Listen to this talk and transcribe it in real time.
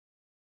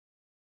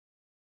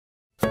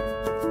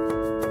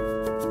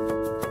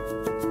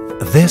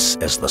This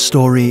is the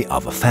story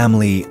of a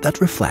family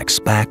that reflects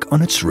back on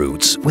its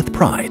roots with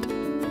pride.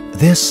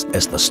 This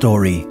is the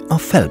story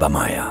of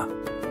Felbermayr.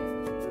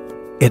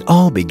 It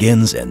all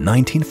begins in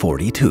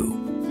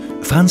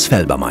 1942. Franz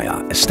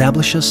Felbermayr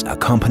establishes a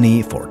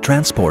company for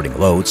transporting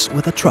loads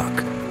with a truck.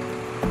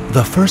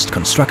 The first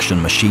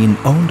construction machine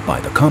owned by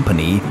the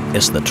company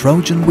is the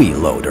Trojan wheel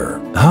loader.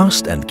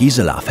 Horst and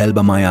Andrea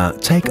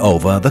Felbermayr take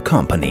over the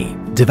company.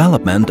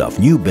 Development of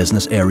new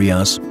business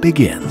areas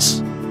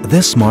begins.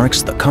 This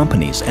marks the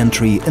company's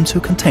entry into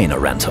container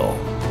rental.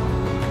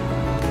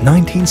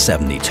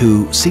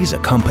 1972 sees a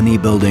company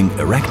building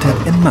erected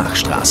in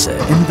Markstraße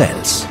in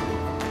Wels.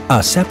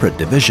 A separate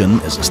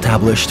division is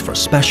established for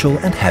special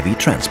and heavy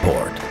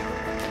transport.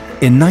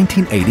 In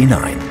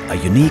 1989, a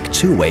unique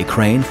two-way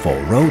crane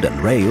for road and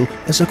rail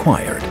is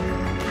acquired.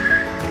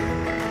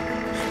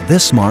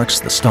 This marks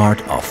the start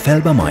of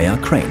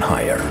Felbermayr crane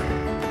hire.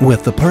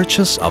 With the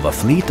purchase of a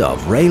fleet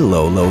of rail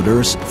low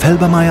loaders,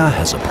 Felbermayr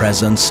has a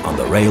presence on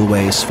the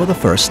railways for the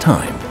first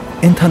time.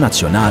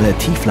 Internationale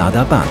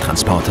Tieflader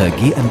Bahntransporte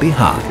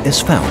GmbH is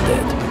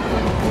founded.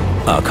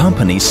 A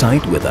company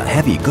site with a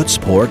heavy goods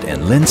port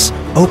in Linz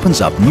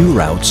opens up new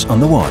routes on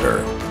the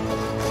water.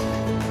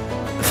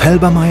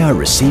 Felbermayr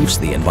receives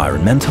the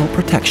Environmental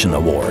Protection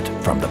Award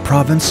from the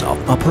province of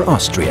Upper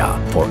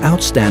Austria for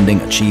outstanding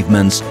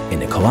achievements in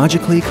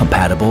ecologically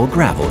compatible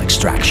gravel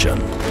extraction.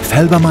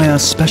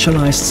 Felbermayr's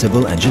specialized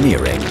civil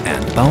engineering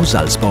and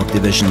Bausalzbau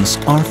divisions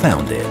are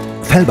founded.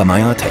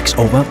 Felbermayr takes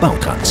over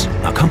Bautrans,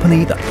 a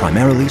company that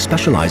primarily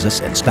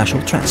specializes in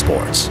special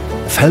transports.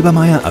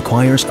 Felbermayr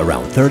acquires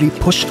around 30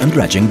 push and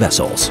dredging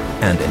vessels,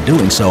 and in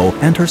doing so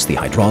enters the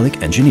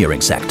hydraulic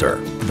engineering sector.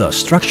 The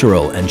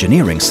structural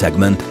engineering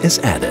segment is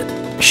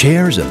added.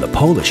 Shares in the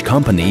Polish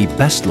company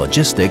Best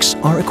Logistics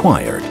are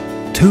acquired.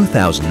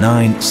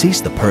 2009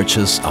 sees the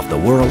purchase of the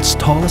world's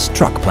tallest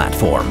truck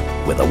platform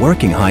with a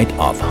working height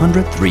of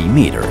 103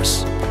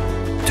 meters.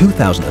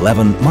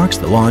 2011 marks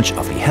the launch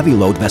of the heavy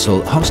load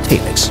vessel Horst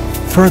Helix.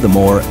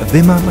 Furthermore,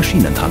 Wimmer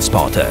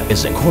Maschinentransporte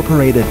is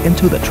incorporated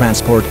into the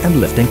Transport and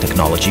Lifting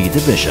Technology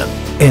division.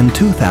 In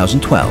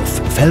 2012,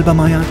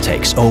 Felbermayr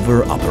takes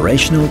over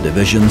operational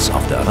divisions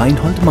of the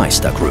Reinhold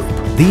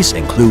Group. These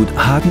include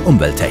Hagen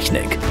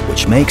Umwelttechnik,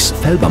 which makes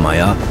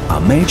Felbermayr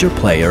a major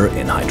player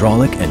in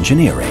hydraulic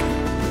engineering.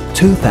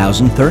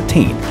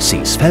 2013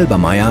 sees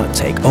Felbermayr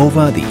take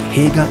over the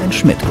Heger and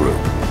Schmidt Group,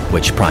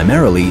 which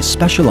primarily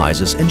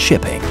specializes in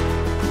shipping.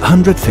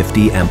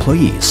 150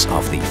 employees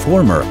of the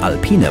former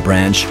Alpine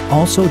branch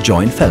also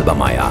join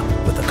Felbermayr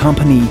with the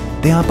company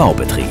Der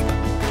Baubetrieb.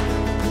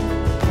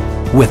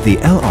 With the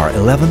LR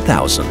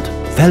 11000,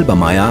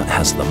 Felbermayr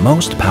has the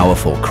most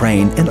powerful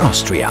crane in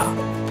Austria.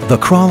 The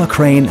crawler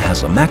crane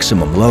has a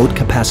maximum load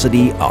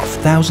capacity of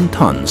 1,000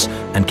 tons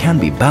and can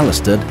be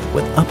ballasted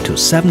with up to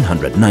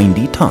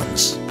 790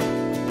 tons.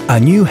 A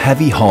new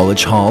heavy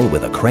haulage hall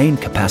with a crane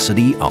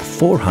capacity of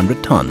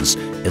 400 tons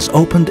is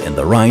opened in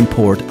the Rhine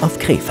port of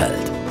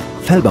Krefeld.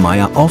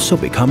 Felbermayr also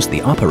becomes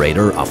the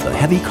operator of the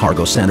heavy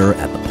cargo center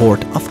at the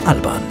port of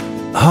Albern.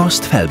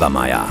 Horst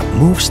Felbermayr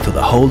moves to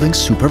the holding's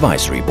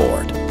supervisory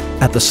board.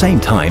 At the same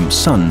time,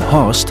 son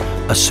Horst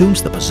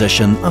assumes the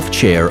position of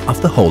chair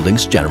of the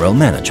holding's general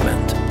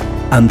management.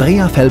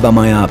 Andrea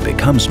Felbermayr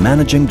becomes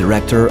managing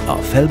director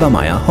of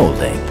Felbermayr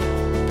Holding.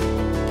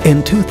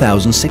 In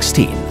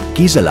 2016,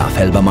 Gisela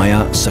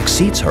Felbermayr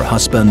succeeds her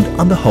husband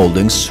on the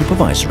holding's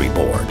supervisory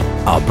board.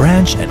 A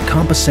branch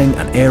encompassing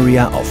an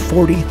area of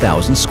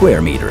 40,000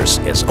 square meters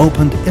is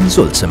opened in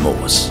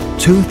Sulzemoos.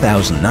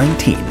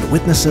 2019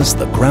 witnesses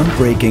the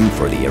groundbreaking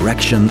for the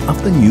erection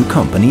of the new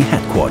company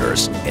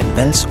headquarters in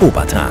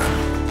Wels-Obertran.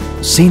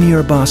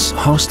 Senior boss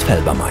Horst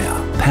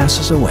Felbermayr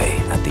passes away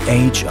at the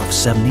age of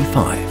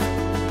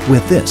 75.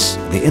 With this,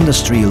 the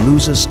industry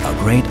loses a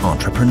great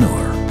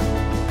entrepreneur.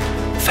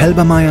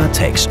 Felbermayr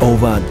takes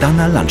over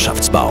Danner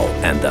Landschaftsbau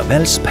and the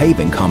Wels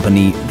paving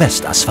company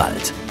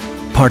Westasphalt.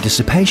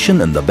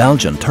 Participation in the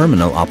Belgian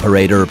terminal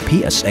operator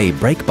PSA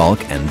Breakbulk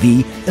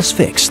NV is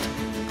fixed.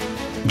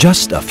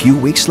 Just a few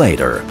weeks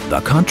later, the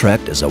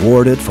contract is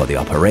awarded for the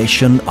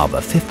operation of a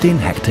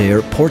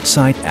 15-hectare port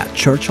site at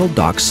Churchill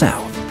Dock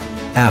South.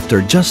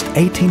 After just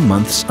 18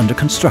 months under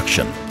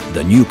construction,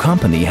 the new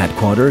company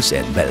headquarters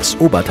in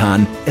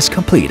Wels-Obertran is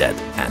completed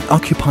and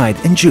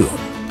occupied in June.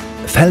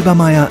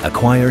 Felbermayr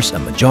acquires a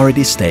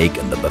majority stake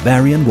in the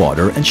Bavarian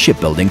water and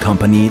shipbuilding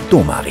company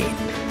Domarin.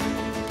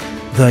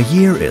 The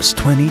year is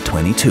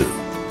 2022.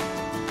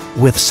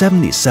 With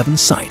 77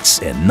 sites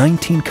in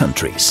 19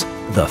 countries,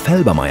 the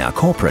Felbermayr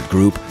corporate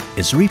group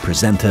is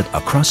represented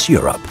across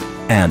Europe,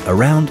 and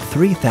around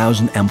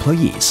 3,000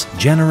 employees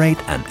generate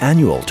an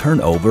annual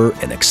turnover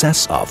in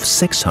excess of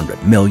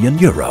 600 million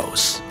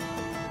euros.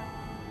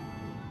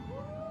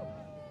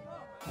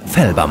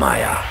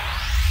 Felbermayr.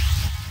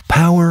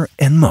 Power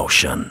in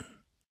motion.